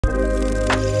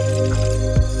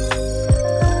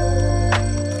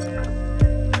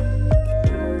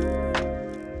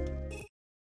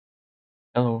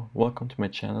welcome to my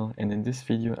channel, and in this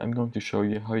video I'm going to show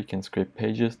you how you can scrape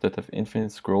pages that have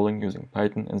infinite scrolling using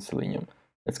Python and Selenium.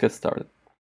 Let's get started.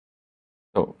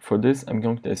 So for this I'm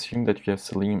going to assume that you have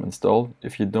Selenium installed.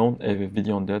 If you don't, I have a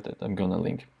video on that I'm gonna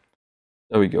link.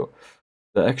 There we go.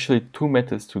 There are actually two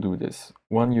methods to do this,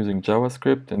 one using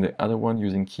JavaScript and the other one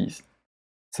using keys.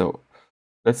 So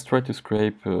let's try to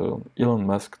scrape Elon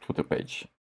Musk Twitter page.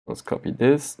 Let's copy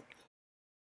this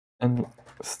and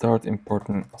start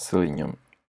importing Selenium.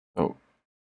 So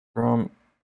from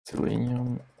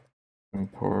Selenium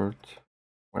import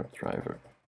WebDriver.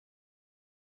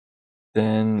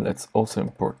 Then let's also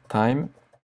import time,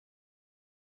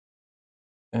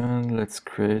 and let's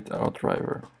create our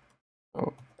driver.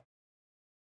 So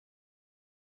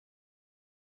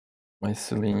my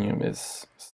Selenium is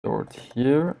stored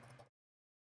here.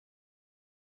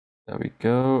 There we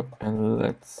go, and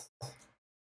let's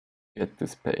get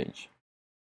this page.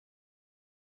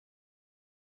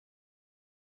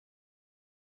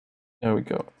 There we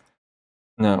go.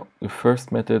 Now the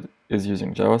first method is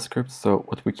using JavaScript, so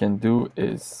what we can do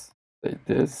is say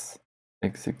this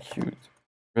execute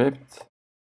script,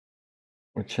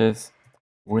 which is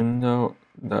window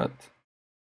dot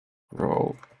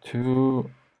scroll to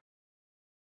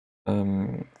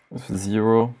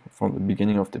 0 from the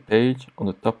beginning of the page on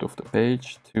the top of the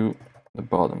page to the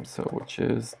bottom, so which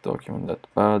is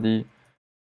document.body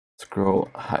scroll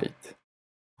height.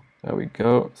 There we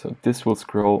go. So this will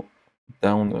scroll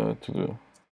down to the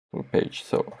page.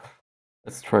 So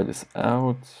let's try this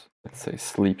out. Let's say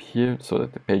sleep here so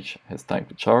that the page has time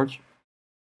to charge.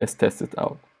 Let's test it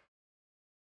out.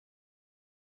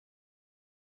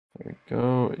 There we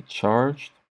go. It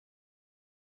charged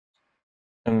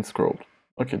and it scrolled.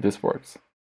 Okay, this works.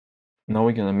 Now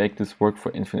we're gonna make this work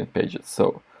for infinite pages.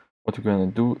 So what we're gonna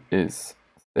do is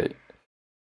say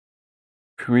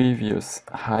previous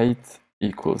height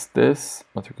equals this,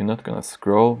 but we're not gonna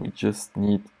scroll, we just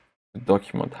need the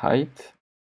document height.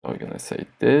 So we're gonna say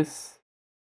this.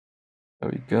 There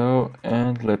we go,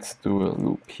 and let's do a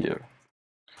loop here.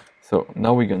 So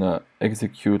now we're gonna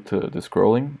execute the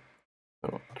scrolling.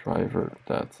 So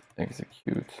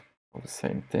driver.execute the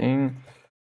same thing.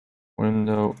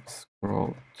 Window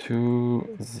scroll to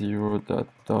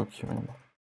 0.document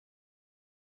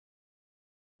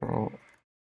scroll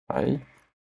height.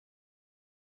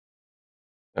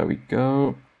 There we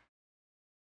go.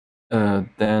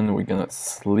 Then we're gonna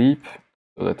sleep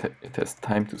so that it has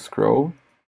time to scroll.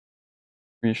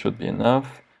 3 should be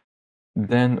enough.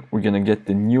 Then we're gonna get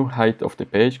the new height of the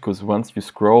page, because once you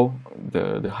scroll,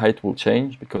 the height will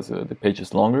change because the page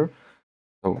is longer.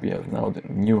 So we have now the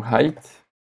new height,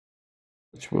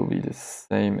 which will be the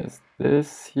same as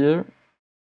this here.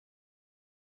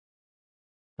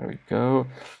 There we go.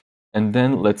 And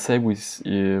then let's say we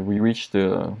reach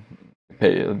the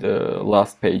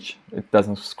last page. It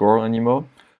doesn't scroll anymore.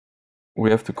 We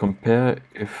have to compare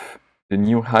if the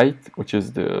new height, which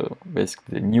is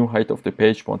basically the new height of the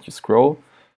page once you scroll,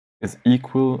 is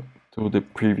equal to the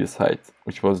previous height,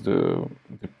 which was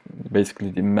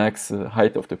basically the max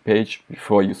height of the page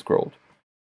before you scrolled.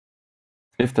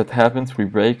 If that happens, we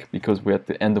break because we're at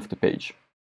the end of the page.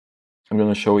 I'm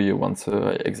going to show you once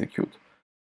I execute.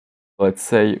 Let's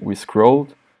say we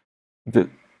scrolled.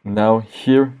 Now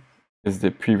here is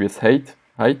the previous height.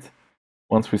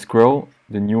 Once we scroll,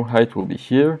 the new height will be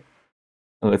here.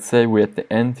 And let's say we're at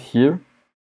the end here.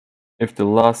 If the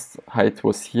last height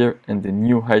was here and the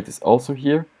new height is also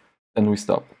here, then we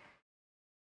stop.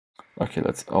 Okay,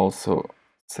 let's also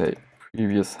say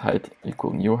previous height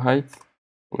equal new height.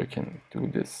 We can do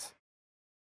this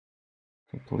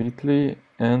completely,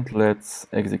 and let's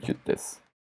execute this.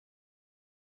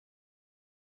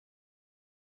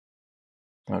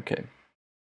 Okay.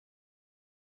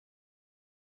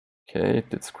 Okay, it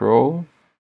did scroll.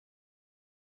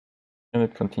 And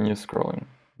it continues scrolling.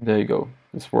 There you go,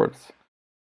 this works.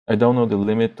 I don't know the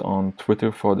limit on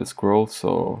Twitter for the scroll,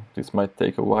 so this might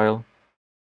take a while.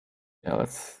 Yeah,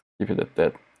 let's keep it at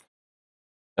that.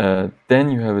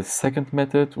 Then you have a second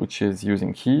method, which is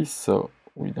using keys, so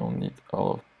we don't need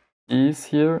all of these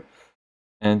here.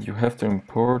 And you have to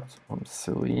import from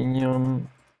Selenium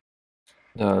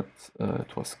that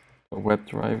it was a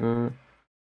WebDriver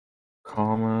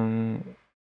common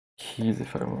keys,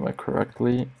 if I remember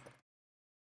correctly.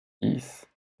 Keys.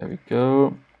 There we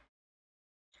go.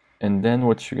 And then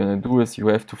what you're gonna do is you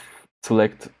have to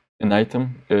select an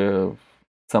item,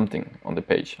 something on the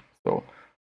page. So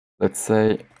let's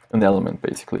say an element,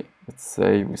 basically. Let's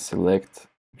say we select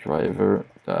driver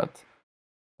that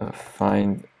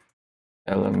find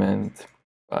element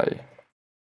by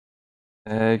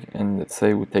tag, and let's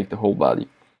say we take the whole body.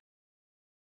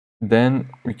 Then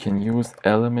we can use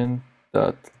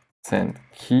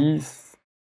element.sendKeys,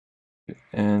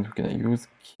 and we're gonna use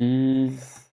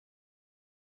keys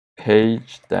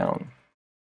page down.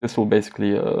 This will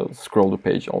basically scroll the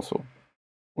page also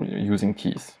using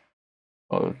keys.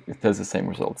 It has the same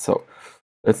result. So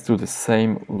let's do the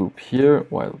same loop here,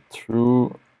 while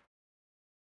true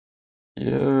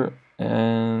here,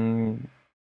 and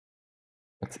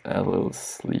let's add a little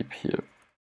sleep here.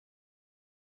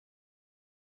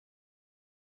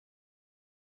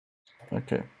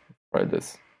 Okay, try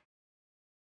this.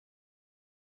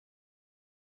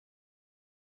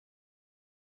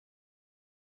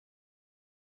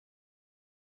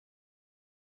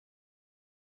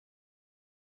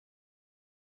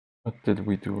 What did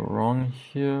we do wrong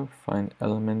here? Find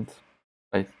element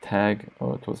by tag.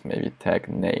 Oh, it was maybe tag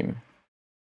name.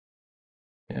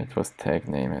 Yeah, it was tag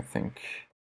name, I think.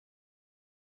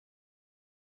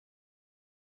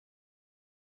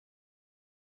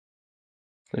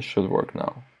 This should work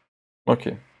now.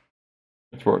 Okay,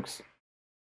 it works.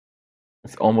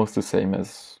 It's almost the same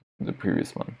as the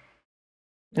previous one.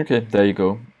 Okay, there you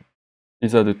go.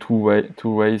 These are the two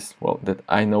ways, well, that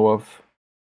I know of,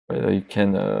 where you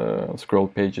can scroll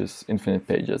pages, infinite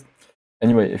pages.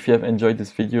 Anyway, if you have enjoyed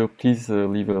this video, please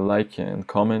leave a like and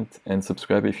comment, and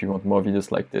subscribe if you want more videos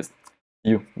like this.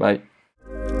 See you, bye.